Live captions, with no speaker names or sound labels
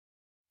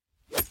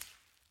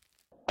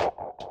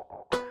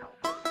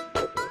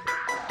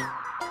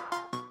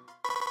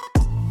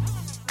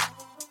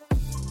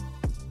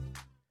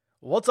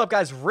What's up,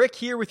 guys? Rick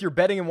here with your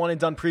betting and one and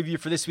done preview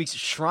for this week's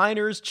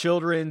Shriners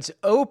Children's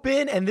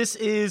Open, and this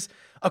is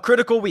a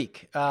critical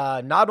week.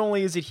 Not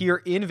only is it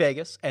here in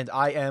Vegas, and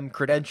I am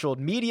credentialed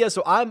media,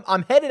 so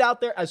I'm headed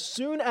out there as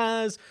soon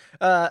as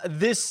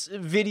this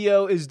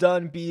video is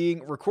done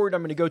being recorded.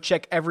 I'm going to go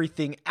check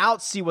everything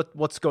out, see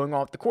what's going on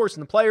with the course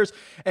and the players,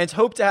 and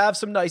hope to have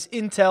some nice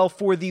intel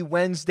for the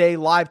Wednesday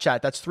live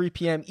chat. That's 3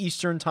 p.m.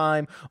 Eastern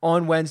time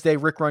on Wednesday,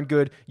 Rick Run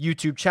Good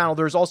YouTube channel.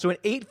 There's also an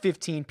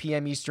 8:15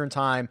 p.m. Eastern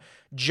time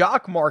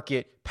Jock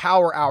Market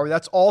Power Hour.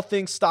 That's all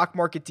things stock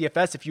market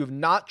DFS. If you have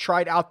not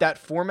tried out that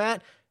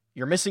format,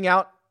 you're missing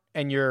out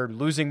and you're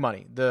losing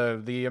money.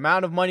 The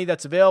amount of money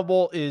that's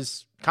available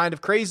is kind of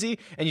crazy,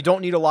 and you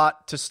don't need a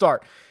lot to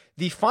start.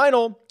 The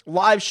final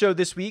live show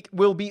this week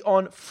will be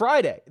on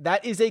Friday.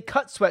 That is a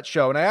cut sweat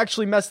show, and I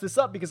actually messed this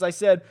up because I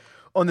said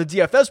on the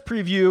DFS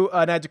preview,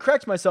 and I had to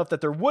correct myself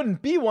that there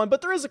wouldn't be one,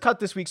 but there is a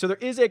cut this week, so there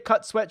is a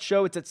cut sweat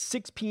show. It's at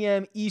 6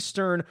 p.m.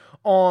 Eastern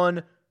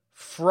on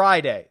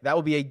Friday. That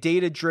will be a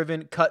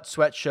data-driven cut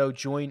sweat show.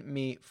 Join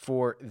me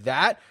for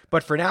that.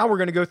 But for now, we're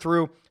going to go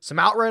through some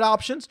outright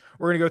options.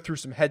 We're going to go through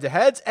some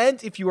head-to-heads.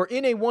 And if you are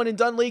in a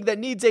one-and-done league that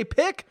needs a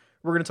pick,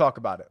 we're going to talk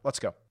about it. Let's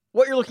go.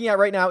 What you're looking at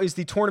right now is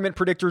the tournament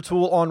predictor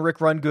tool on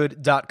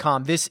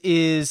rickrungood.com. This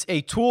is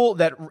a tool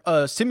that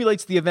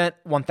simulates the event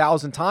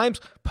 1,000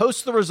 times,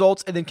 posts the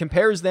results, and then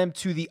compares them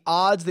to the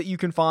odds that you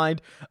can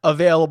find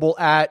available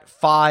at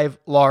 5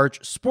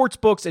 large sports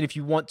books. And if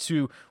you want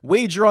to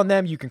wager on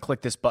them, you can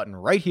click this button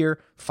right here,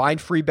 find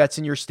free bets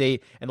in your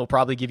state, and they'll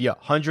probably give you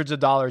hundreds of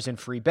dollars in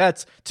free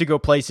bets to go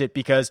place it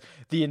because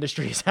the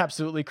industry is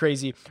absolutely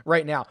crazy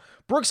right now.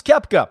 Brooks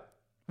Koepka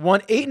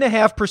won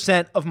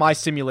 8.5% of my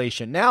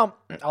simulation. Now,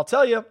 I'll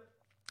tell you,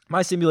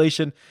 my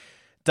simulation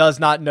does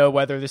not know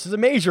whether this is a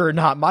major or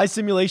not. My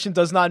simulation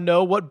does not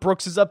know what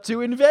Brooks is up to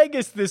in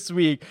Vegas this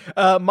week.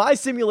 My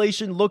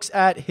simulation looks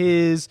at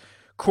his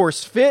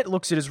course fit,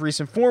 looks at his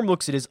recent form,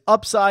 looks at his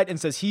upside, and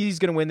says he's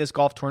going to win this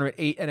golf tournament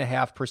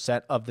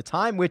 8.5% of the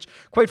time, which,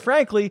 quite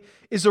frankly,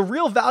 is a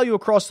real value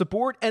across the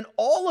board. And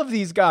all of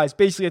these guys,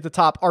 basically at the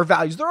top, are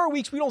values. There are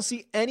weeks we don't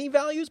see any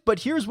values, but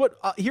here's what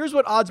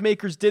odds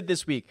makers did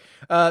this week.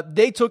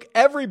 They took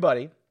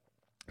everybody,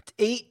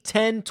 8,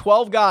 10,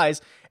 12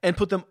 guys, and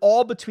put them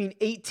all between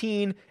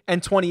 18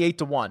 and 28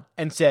 to 1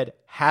 and said,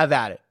 have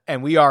at it.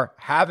 And we are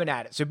having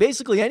at it. So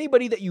basically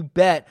anybody that you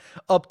bet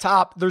up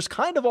top, there's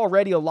kind of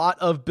already a lot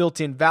of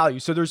built-in value.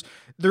 So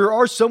there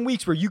are some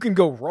weeks where you can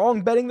go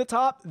wrong betting the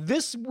top.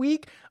 This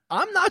week,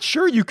 I'm not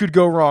sure you could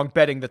go wrong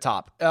betting the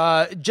top.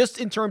 Just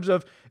in terms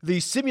of the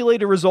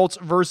simulated results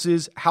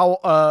versus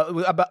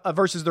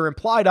versus their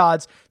implied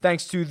odds,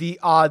 thanks to the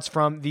odds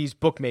from these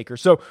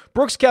bookmakers. So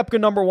Brooks Koepka,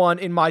 number 1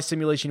 in my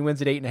simulation,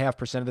 wins at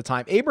 8.5% of the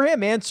time.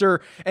 Abraham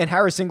Ancer and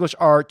Harris English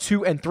are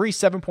 2 and 3,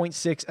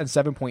 7.6 and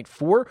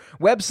 7.4.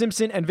 Webb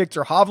Simpson and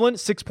Victor Hovland,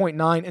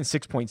 6.9 and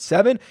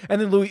 6.7.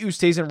 And then Louis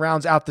Oosthuizen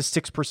rounds out the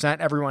 6%.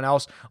 Everyone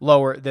else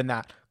lower than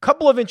that.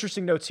 Couple of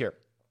interesting notes here.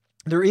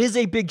 There is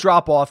a big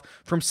drop-off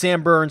from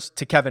Sam Burns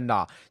to Kevin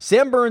Na.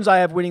 Sam Burns, I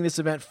have winning this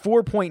event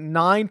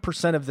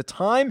 4.9% of the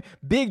time.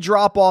 Big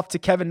drop-off to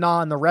Kevin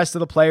Na and the rest of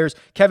the players.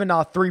 Kevin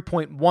Na,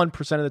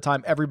 3.1% of the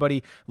time.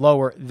 Everybody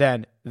lower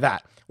than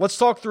that. Let's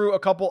talk through a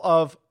couple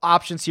of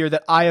options here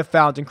that I have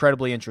found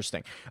incredibly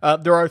interesting.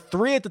 There are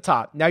 3 at the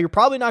top. Now, you're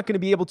probably not going to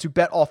be able to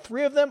bet all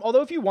 3 of them,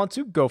 although if you want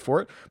to, go for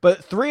it.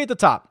 But 3 at the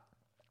top.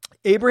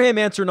 Abraham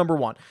Ancer, number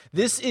 1.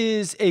 This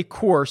is a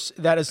course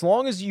that as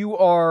long as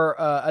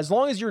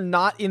you're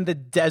not in the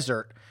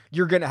desert,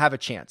 you're going to have a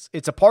chance.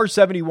 It's a par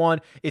 71.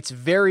 It's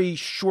very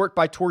short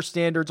by tour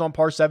standards on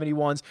par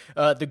 71s.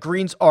 The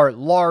greens are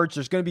large.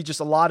 There's going to be just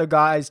a lot of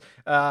guys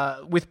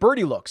with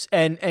birdie looks.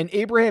 And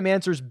Abraham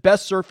Ancer's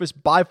best surface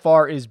by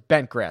far is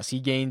bent grass. He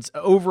gains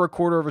over a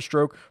quarter of a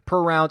stroke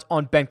per round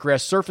on bent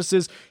grass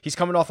surfaces. He's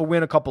coming off a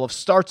win a couple of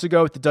starts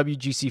ago at the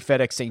WGC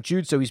FedEx St.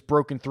 Jude, so he's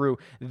broken through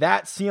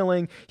that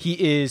ceiling.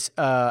 He is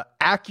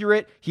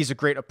accurate. He's a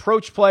great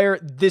approach player.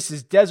 This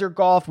is desert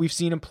golf. We've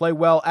seen him play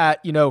well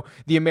at,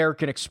 the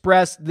American Express.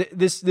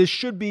 This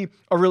should be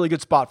a really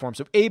good spot for him.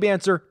 So Abe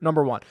Ancer,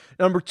 number 1.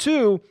 Number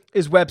 2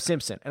 is Webb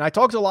Simpson. And I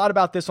talked a lot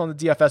about this on the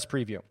DFS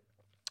preview.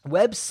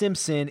 Webb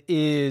Simpson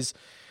is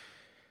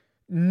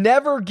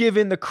never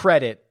given the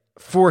credit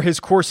for his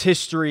course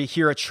history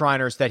here at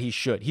Shriners that he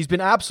should. He's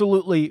been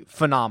absolutely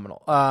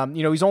phenomenal.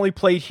 He's only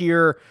played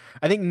here,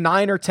 I think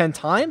 9 or 10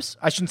 times.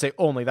 I shouldn't say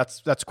only.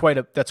 That's quite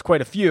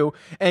a few.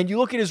 And you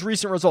look at his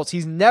recent results.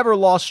 He's never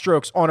lost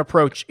strokes on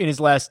approach in his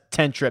last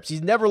 10 trips.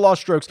 He's never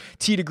lost strokes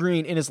tee to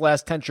green in his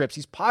last 10 trips.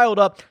 He's piled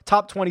up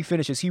top 20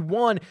 finishes. He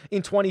won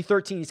in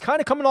 2013. He's kind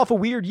of coming off a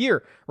weird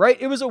year, right?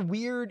 It was a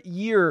weird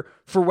year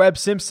for Webb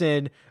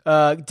Simpson.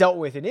 Dealt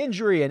with an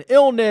injury, an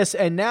illness,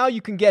 and now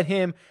you can get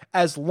him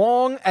as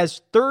long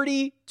as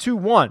 30-1.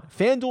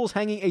 FanDuel's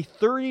hanging a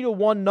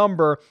 30-1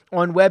 number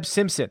on Webb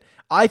Simpson.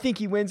 I think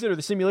he wins it, or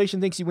the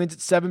simulation thinks he wins it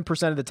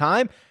 7% of the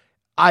time.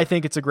 I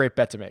think it's a great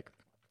bet to make.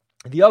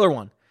 The other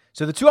one.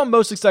 So the 2 I'm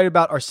most excited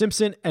about are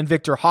Simpson and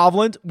Victor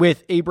Hovland,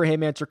 with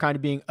Abraham Ancer kind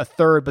of being a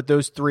third, but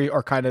those 3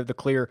 are kind of the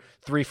clear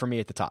 3 for me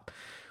at the top.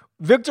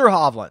 Victor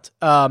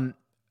Hovland.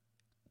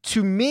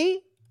 To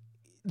me,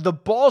 the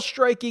ball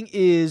striking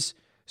is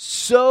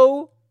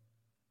so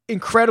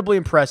incredibly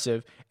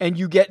impressive, and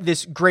you get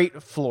this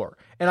great floor.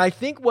 And I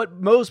think what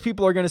most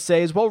people are going to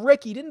say is, well,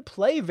 Rick, he didn't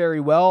play very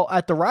well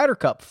at the Ryder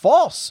Cup.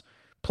 False.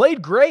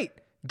 Played great.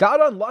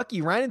 Got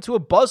unlucky. Ran into a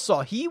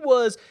buzzsaw.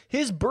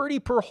 His birdie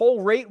per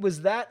hole rate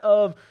was that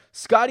of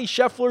Scotty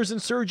Scheffler's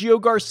and Sergio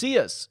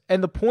Garcia's.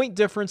 And the point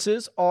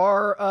differences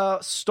are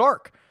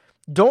stark.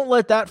 Don't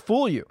let that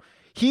fool you.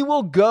 He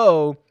will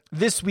go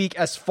this week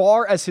as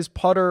far as his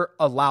putter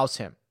allows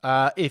him.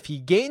 If he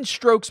gains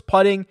strokes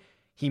putting,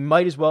 he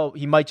might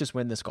just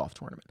win this golf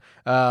tournament.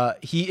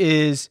 He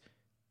is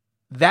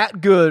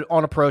that good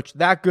on approach,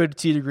 that good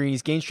tee to green.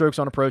 He's gained strokes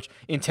on approach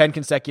in 10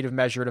 consecutive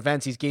measured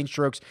events. He's gained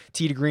strokes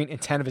tee to green in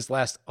 10 of his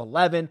last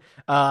 11.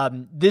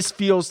 This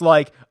feels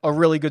like a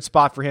really good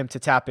spot for him to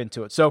tap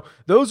into it. So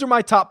those are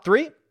my top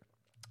three.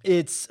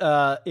 It's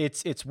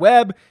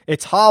Webb,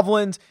 it's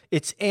Hovland,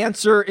 it's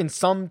Ancer in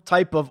some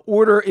type of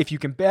order. If you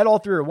can bet all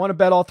three or want to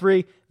bet all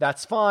three,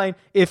 that's fine.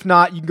 If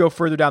not, you can go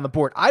further down the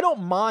board. I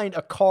don't mind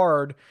a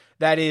card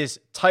that is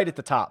tight at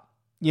the top.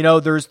 You know,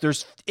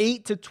 there's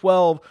 8 to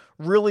 12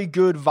 really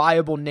good,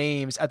 viable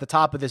names at the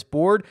top of this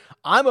board.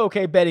 I'm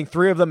okay betting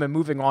 3 of them and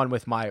moving on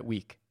with my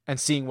week and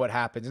seeing what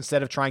happens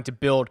instead of trying to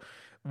build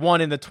one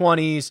in the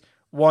 20s,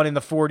 one in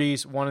the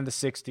 40s, one in the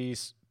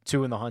 60s,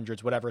 2 in the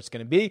hundreds, whatever it's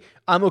going to be.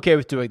 I'm okay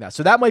with doing that.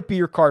 So that might be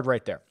your card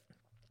right there.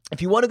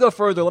 If you want to go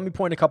further, let me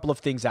point a couple of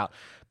things out.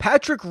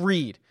 Patrick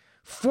Reed,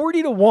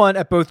 40-1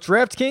 at both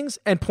DraftKings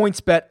and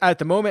PointsBet at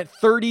the moment,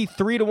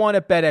 33-1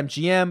 at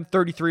BetMGM,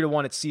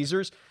 33-1 at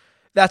Caesars.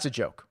 That's a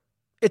joke.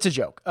 It's a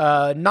joke.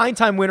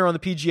 9-time winner on the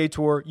PGA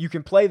Tour. You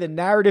can play the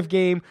narrative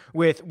game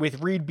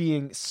with Reed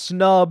being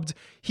snubbed.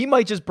 He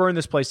might just burn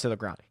this place to the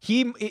ground.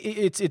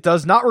 It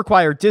does not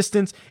require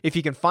distance. If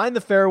he can find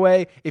the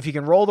fairway, if he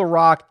can roll the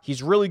rock,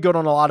 he's really good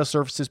on a lot of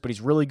surfaces, but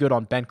he's really good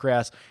on bent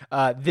grass.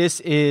 This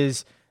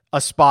is a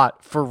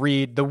spot for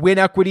Reed. The win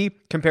equity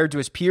compared to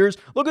his peers.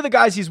 Look at the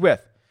guys he's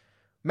with.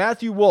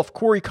 Matthew Wolff,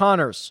 Corey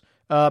Connors,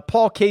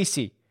 Paul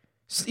Casey,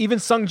 even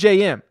Sung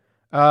J M.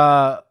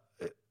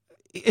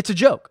 It's a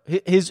joke.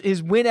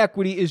 His win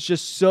equity is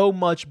just so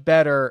much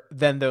better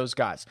than those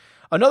guys.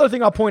 Another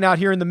thing I'll point out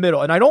here in the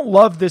middle, and I don't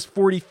love this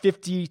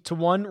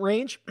 40-50-1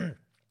 range.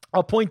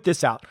 I'll point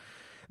this out.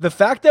 The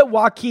fact that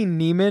Joaquin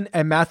Niemann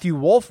and Matthew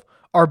Wolff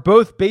are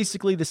both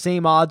basically the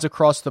same odds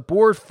across the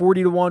board,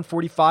 40-1,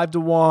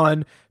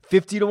 45-1,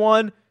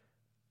 50-1,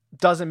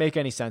 doesn't make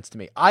any sense to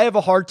me. I have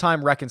a hard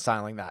time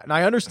reconciling that. And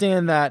I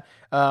understand that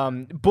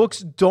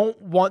books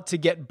don't want to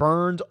get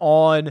burned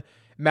on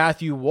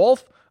Matthew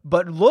Wolff,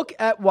 but look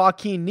at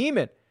Joaquin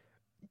Niemann.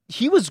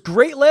 He was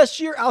great last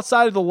year.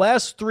 Outside of the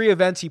last 3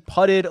 events, he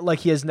putted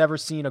like he has never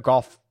seen a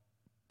golf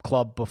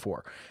club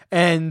before.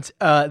 And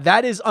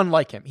that is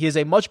unlike him. He is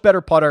a much better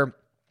putter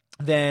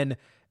than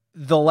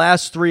the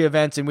last 3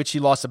 events in which he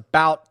lost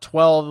about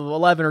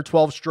 11 or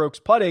 12 strokes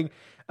putting.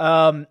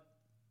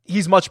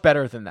 He's much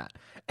better than that.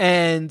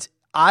 And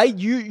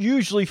you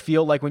usually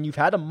feel like when you've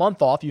had a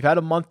month off, you've had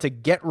a month to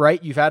get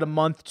right, you've had a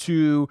month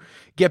to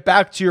get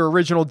back to your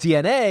original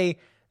DNA,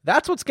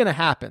 that's what's going to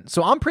happen.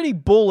 So I'm pretty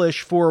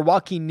bullish for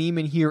Joaquin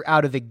Niemann here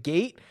out of the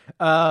gate,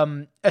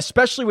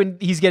 especially when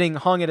he's getting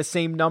hung at the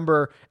same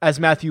number as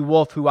Matthew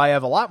Wolff, who I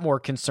have a lot more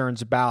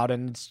concerns about.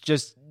 And it's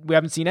just, we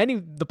haven't seen any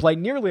of the play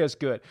nearly as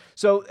good.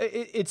 So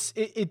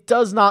it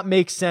does not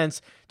make sense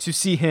to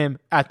see him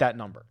at that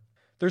number.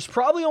 There's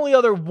probably only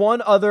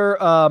one other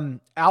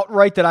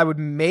outright that I would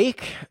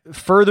make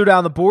further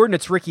down the board, and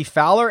it's Ricky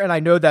Fowler. And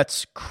I know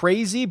that's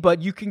crazy,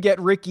 but you can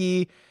get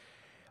Ricky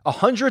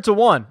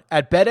 100-1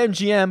 at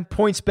BetMGM,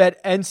 PointsBet,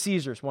 and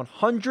Caesars.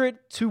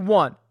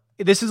 100-1.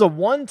 This is a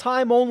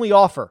one-time only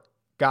offer,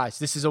 guys.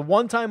 This is a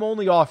one-time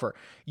only offer.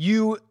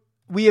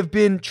 We have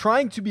been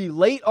trying to be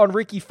late on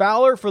Ricky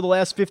Fowler for the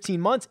last 15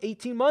 months,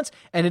 18 months,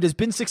 and it has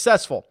been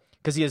successful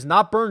because he has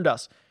not burned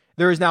us.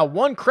 There is now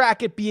one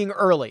crack at being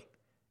early,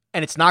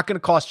 and it's not going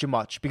to cost you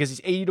much because he's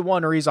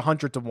 80-1 or he's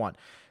 100-1.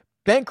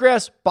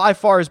 Bentgrass, by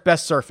far, his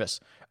best surface.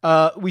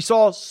 We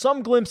saw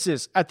some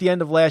glimpses at the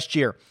end of last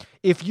year.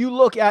 If you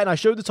look at, and I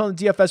showed this on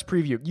the DFS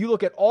preview, you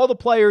look at all the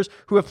players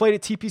who have played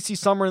at TPC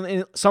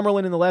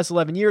Summerlin in the last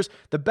 11 years,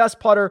 the best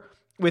putter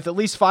with at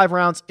least 5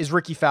 rounds is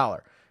Ricky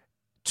Fowler.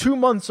 2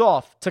 months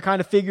off to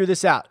kind of figure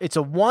this out. It's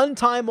a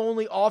one-time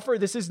only offer.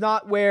 This is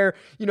not where,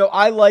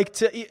 I like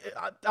to,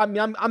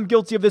 I'm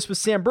guilty of this with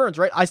Sam Burns,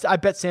 right? I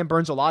bet Sam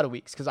Burns a lot of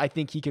weeks because I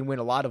think he can win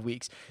a lot of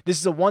weeks. This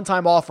is a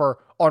one-time offer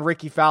on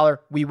Ricky Fowler.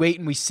 We wait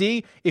and we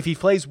see. If he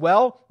plays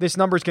well, this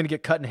number is going to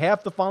get cut in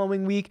half the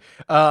following week.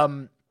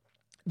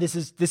 This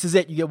is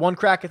it. You get one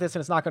crack at this and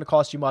it's not going to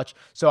cost you much.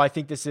 So I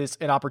think this is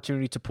an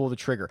opportunity to pull the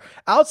trigger.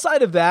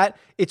 Outside of that,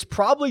 it's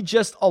probably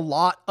just a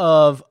lot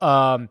of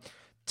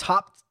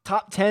top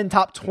 10,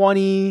 top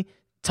 20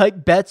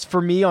 type bets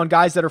for me on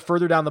guys that are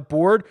further down the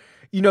board.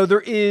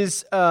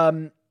 There's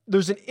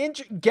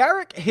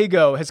Garrick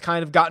Higgo has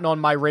kind of gotten on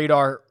my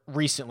radar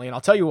recently, and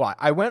I'll tell you why.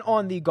 I went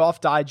on the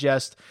Golf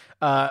Digest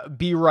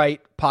Be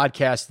Right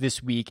podcast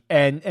this week,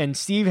 and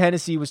Steve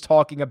Hennessy was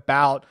talking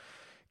about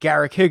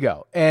Garrick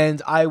Higgo,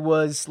 and I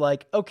was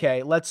like,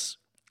 okay, let's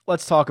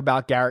talk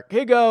about Garrick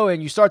Higgo,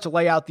 and you start to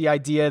lay out the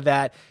idea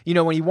that, you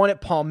know, when he won at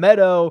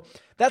Palmetto,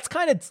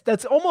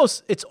 it's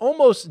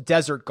almost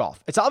desert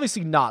golf. It's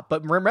obviously not,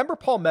 but remember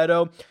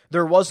Palmetto,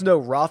 there was no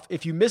rough.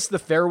 If you missed the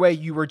fairway,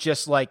 you were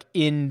just like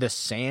in the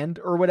sand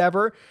or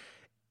whatever.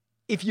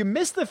 If you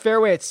miss the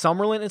fairway at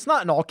Summerlin, it's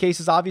not in all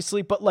cases,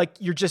 obviously, but like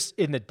you're just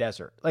in the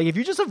desert. Like if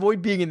you just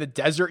avoid being in the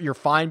desert, you're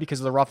fine because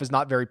the rough is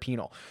not very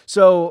penal.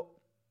 So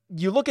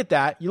you look at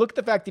that, you look at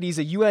the fact that he's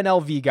a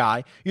UNLV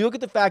guy, you look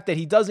at the fact that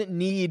he doesn't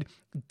need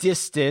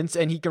distance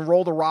and he can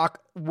roll the rock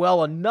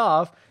well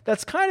enough.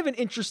 That's kind of an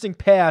interesting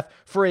path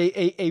for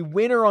a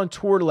winner on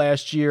tour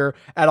last year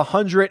at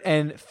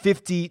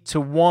 150 to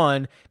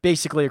 1,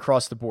 basically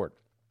across the board.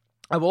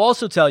 I will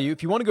also tell you,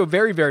 if you want to go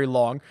very, very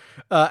long,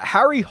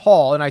 Harry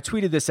Hall, and I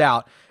tweeted this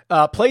out,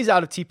 plays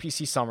out of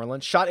TPC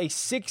Summerlin, shot a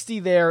 60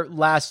 there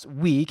last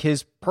week,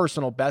 his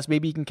personal best.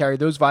 Maybe he can carry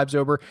those vibes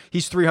over.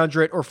 He's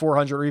 300 or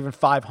 400 or even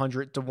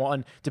 500 to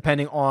 1,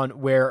 depending on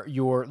where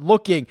you're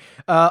looking.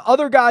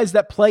 Other guys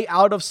that play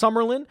out of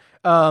Summerlin,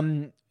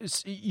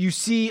 you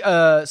see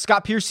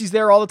Scott Piercy's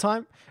there all the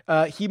time.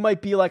 He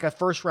might be like a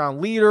first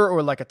round leader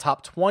or like a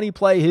top 20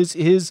 play.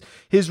 His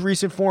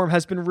recent form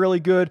has been really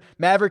good.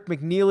 Maverick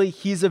McNeely,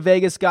 he's a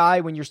Vegas guy.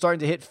 When you're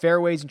starting to hit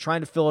fairways and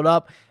trying to fill it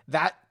up,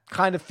 that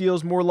kind of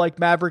feels more like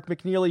Maverick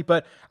McNeely,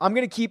 but I'm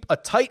going to keep a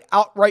tight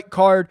outright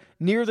card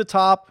near the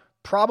top,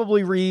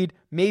 probably Reed,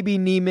 maybe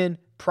Neiman,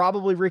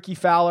 probably Ricky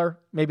Fowler.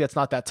 Maybe that's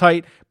not that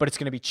tight, but it's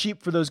going to be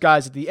cheap for those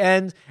guys at the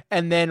end,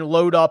 and then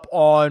load up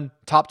on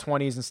top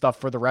 20s and stuff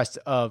for the rest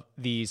of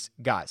these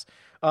guys.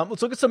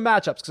 Let's look at some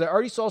matchups because I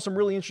already saw some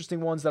really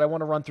interesting ones that I want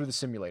to run through the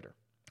simulator.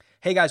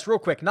 Hey guys, real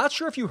quick, not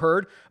sure if you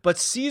heard, but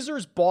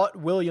Caesars bought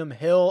William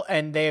Hill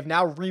and they have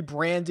now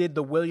rebranded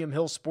the William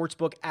Hill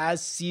Sportsbook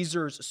as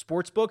Caesars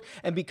Sportsbook.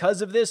 And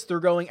because of this,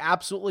 they're going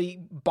absolutely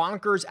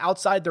bonkers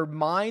outside their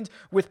mind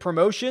with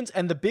promotions.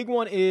 And the big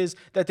one is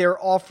that they're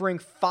offering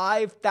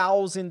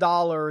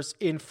 $5,000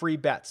 in free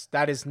bets.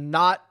 That is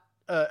not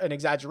an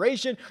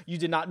exaggeration. You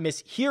did not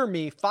mishear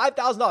me.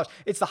 $5,000.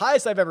 It's the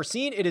highest I've ever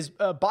seen. It is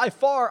by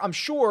far, I'm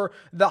sure,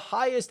 the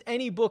highest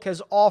any book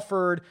has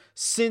offered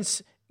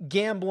since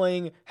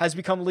gambling has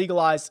become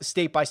legalized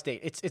state by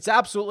state. It's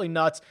absolutely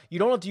nuts. You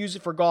don't have to use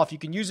it for golf. You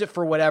can use it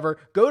for whatever.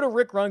 Go to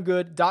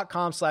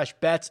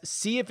rickrungood.com/bets.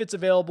 See if it's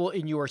available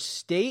in your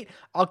state.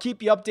 I'll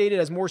keep you updated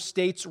as more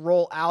states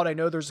roll out. I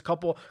know there's a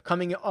couple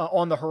coming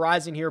on the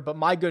horizon here, but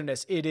my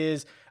goodness, it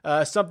is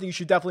something you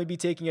should definitely be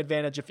taking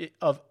advantage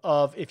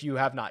of if you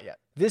have not yet.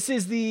 This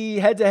is the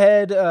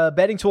head-to-head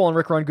betting tool on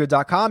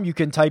rickrungood.com. You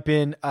can type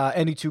in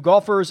any two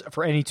golfers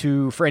for any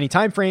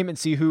time frame and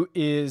see who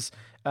is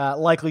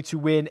likely to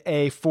win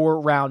a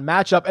 4-round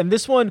matchup. And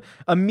this one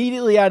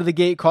immediately out of the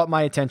gate caught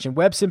my attention.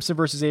 Webb Simpson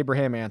versus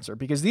Abraham Ancer,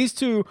 because these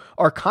two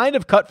are kind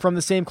of cut from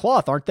the same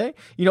cloth, aren't they?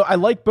 You know, I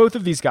like both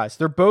of these guys.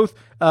 They're both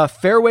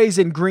fairways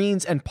and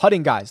greens and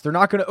putting guys. They're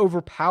not going to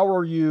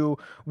overpower you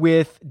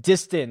with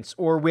distance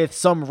or with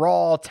some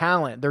raw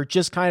talent. They're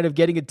just kind of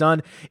getting it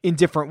done in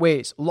different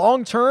ways.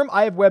 Long term,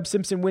 I have Webb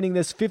Simpson winning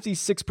this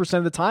 56%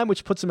 of the time,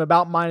 which puts him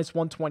about minus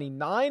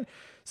 129.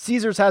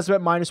 Caesars has him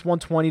at minus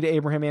 120 to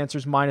Abraham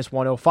Ancer's minus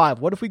 105.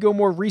 What if we go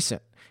more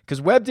recent?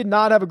 Because Webb did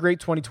not have a great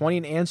 2020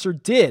 and Ancer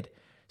did.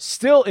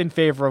 Still in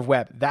favor of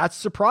Webb. That's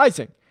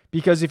surprising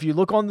because if you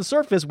look on the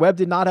surface, Webb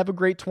did not have a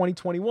great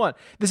 2021.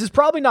 This is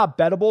probably not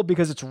bettable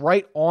because it's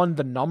right on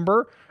the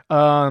number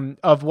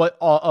of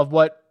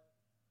what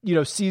you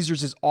know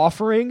Caesars is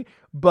offering,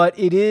 but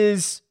it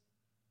is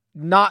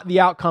not the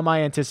outcome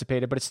I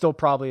anticipated, but it still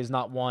probably is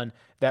not one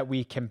that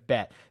we can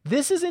bet.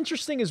 This is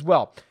interesting as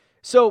well.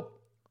 So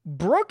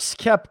Brooks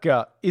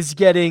Koepka is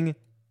getting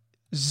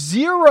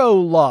zero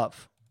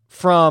love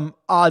from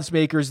odds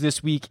makers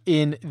this week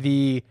in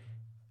the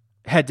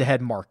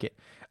head-to-head market.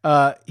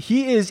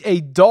 He is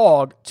a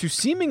dog to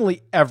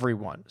seemingly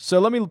everyone. So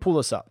let me pull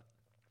this up.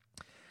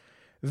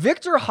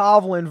 Viktor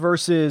Hovland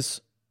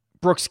versus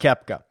Brooks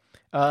Koepka.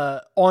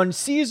 On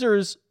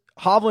Caesars,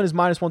 Hovland is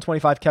minus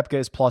 125, Koepka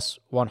is plus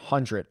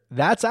 100.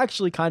 That's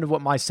actually kind of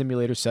what my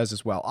simulator says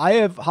as well. I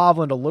have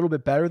Hovland a little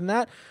bit better than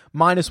that,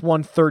 minus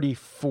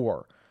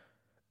 134.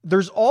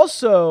 There's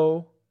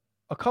also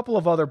a couple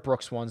of other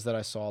Brooks ones that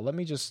I saw. Let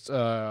me just,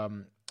 I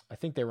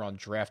think they were on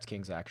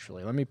DraftKings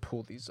actually. Let me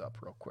pull these up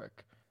real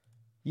quick.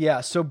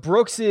 Yeah, so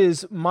Brooks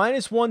is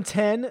minus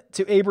 110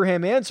 to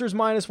Abraham Ancer's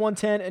minus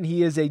 110, and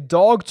he is a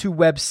dog to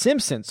Webb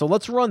Simpson. So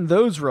let's run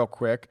those real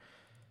quick,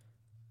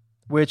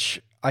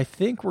 which I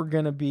think we're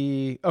going to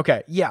be,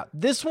 okay, yeah,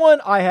 this one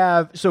I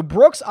have, so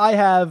Brooks I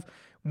have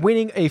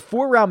winning a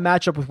 4-round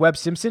matchup with Webb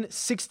Simpson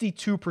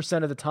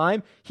 62% of the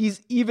time.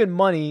 He's even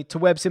money to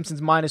Webb Simpson's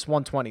minus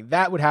 120.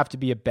 That would have to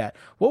be a bet.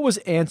 What was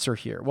Ancer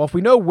here? Well, if we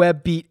know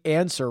Webb beat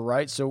Ancer,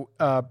 right? So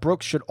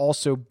Brooks should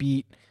also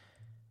beat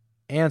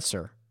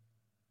Ancer.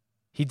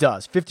 He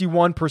does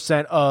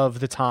 51% of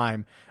the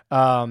time.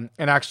 And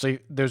actually,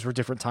 those were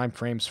different time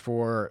frames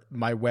for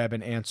my Webb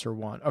and Answer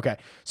one. Okay.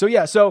 So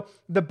yeah, so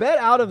the bet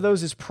out of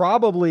those is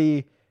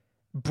probably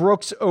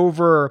Brooks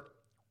over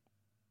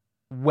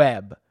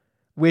Webb,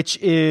 which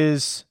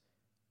is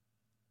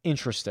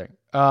interesting.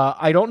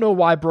 I don't know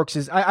why Brooks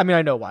is, I mean,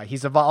 I know why.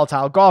 He's a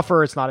volatile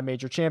golfer. It's not a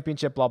major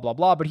championship, blah, blah,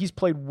 blah, but he's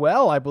played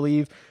well, I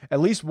believe, at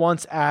least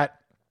once at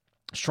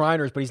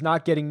Shriners, but he's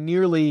not getting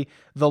nearly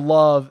the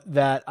love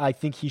that I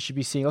think he should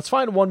be seeing. Let's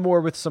find one more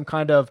with some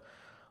kind of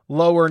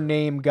lower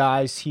name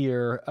guys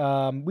here.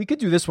 We could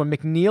do this one,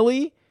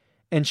 McNeely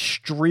and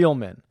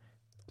Streelman.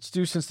 Let's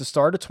do since the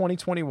start of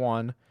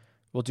 2021.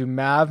 We'll do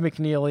Mav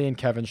McNeely and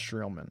Kevin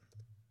Streelman.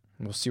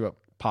 We'll see what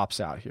pops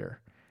out here.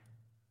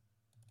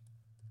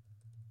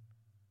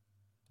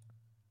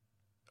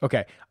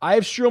 Okay, I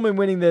have Streelman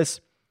winning this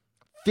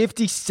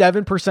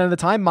 57% of the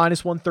time,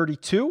 minus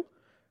 132.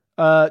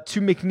 To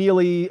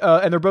McNeely,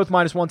 and they're both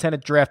minus 110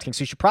 at DraftKings.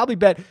 So you should probably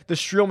bet the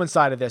Streelman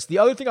side of this. The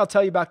other thing I'll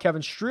tell you about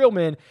Kevin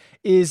Streelman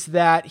is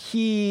that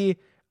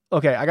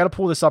okay, I got to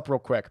pull this up real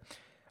quick.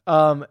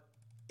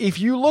 If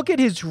you look at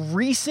his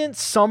recent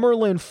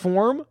Summerlin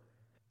form,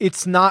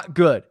 it's not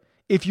good.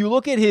 If you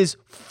look at his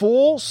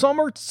full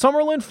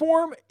Summerlin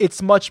form,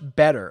 it's much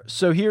better.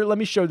 So here, let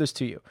me show this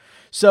to you.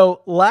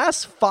 So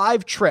last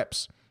 5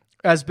 trips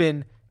has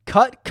been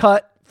cut,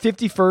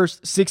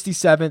 51st,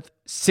 67th,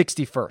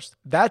 61st.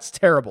 That's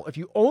terrible. If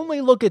you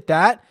only look at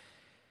that,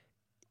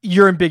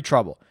 you're in big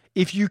trouble.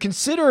 If you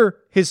consider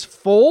his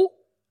full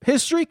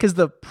history, because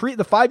the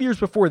 5 years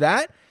before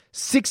that,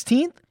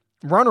 16th,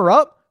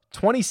 runner-up,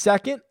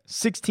 22nd,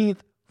 16th,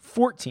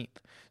 14th.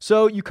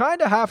 So you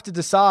kind of have to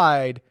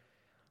decide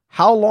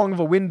how long of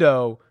a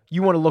window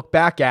you want to look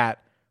back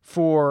at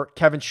for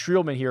Kevin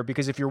Streelman here,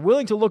 because if you're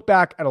willing to look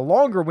back at a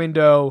longer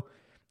window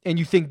and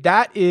you think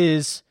that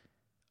is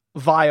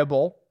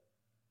viable,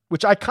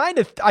 which I kind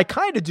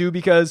of do,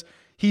 because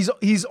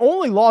he's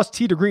only lost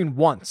tee to green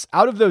once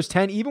out of those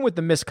 10, even with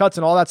the missed cuts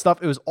and all that stuff.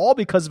 It was all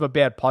because of a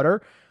bad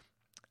putter.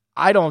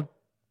 I'm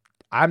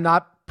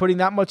not putting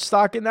that much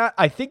stock in that.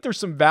 I think there's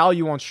some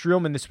value on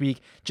Streelman this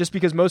week just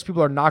because most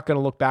people are not going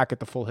to look back at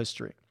the full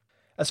history.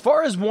 As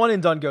far as one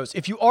and done goes,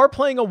 if you are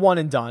playing a one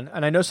and done,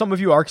 and I know some of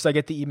you are because I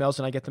get the emails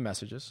and I get the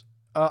messages,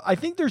 I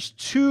think there's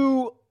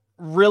 2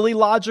 really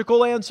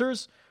logical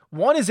answers.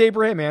 One is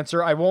Abraham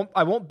Answer. I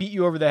won't beat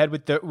you over the head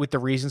with the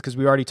reasons because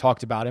we already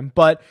talked about him.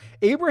 But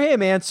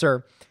Abraham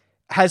Answer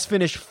has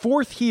finished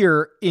 4th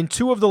here in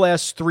 2 of the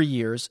last 3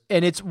 years,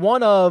 and it's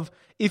one of,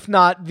 if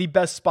not the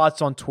best spots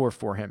on tour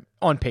for him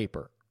on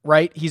paper.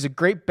 Right? He's a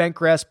great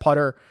bentgrass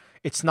putter.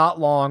 It's not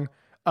long.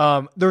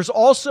 There's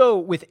also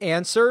with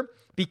Answer,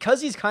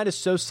 because he's kind of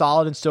so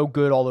solid and so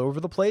good all over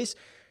the place,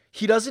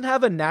 he doesn't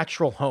have a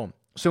natural home.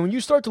 So when you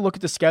start to look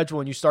at the schedule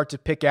and you start to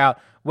pick out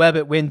Webb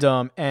at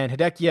Wyndham and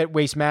Hideki at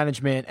Waste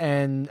Management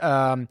and,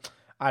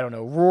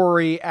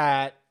 Rory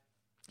at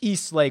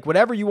East Lake,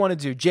 whatever you want to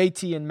do,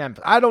 JT in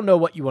Memphis, I don't know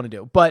what you want to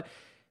do, but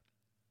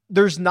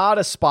there's not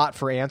a spot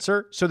for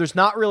Answer. So there's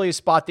not really a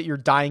spot that you're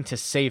dying to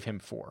save him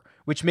for,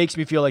 which makes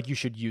me feel like you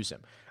should use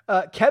him.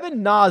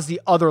 Kevin Na is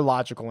the other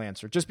logical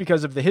answer, just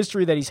because of the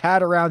history that he's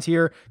had around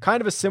here, kind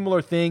of a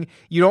similar thing.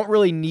 You don't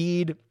really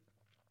need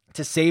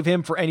to save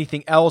him for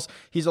anything else.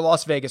 He's a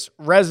Las Vegas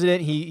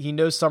resident. He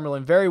knows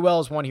Summerlin very well.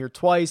 Has won here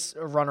twice,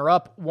 a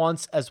runner-up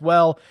once as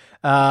well.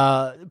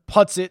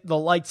 Putts it the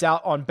lights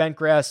out on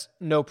bentgrass,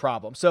 no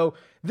problem. So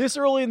this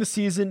early in the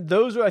season,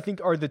 those I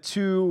think are the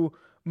 2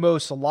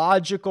 most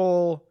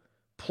logical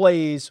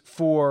plays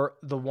for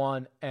the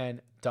one and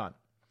done.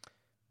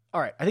 All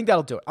right, I think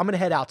that'll do it. I'm going to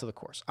head out to the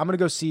course. I'm going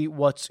to go see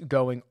what's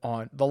going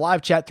on. The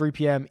live chat, 3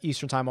 p.m.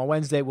 Eastern time on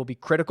Wednesday, will be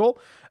critical.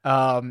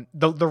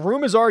 The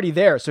room is already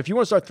there, so if you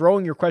want to start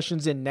throwing your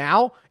questions in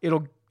now,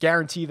 it'll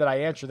guarantee that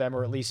I answer them,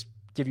 or at least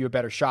give you a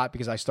better shot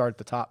because I start at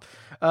the top.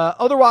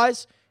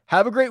 Otherwise,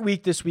 have a great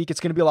week this week. It's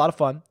going to be a lot of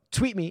fun.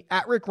 Tweet me,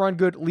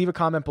 @RickRunGood. Leave a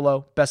comment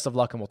below. Best of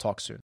luck, and we'll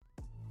talk soon.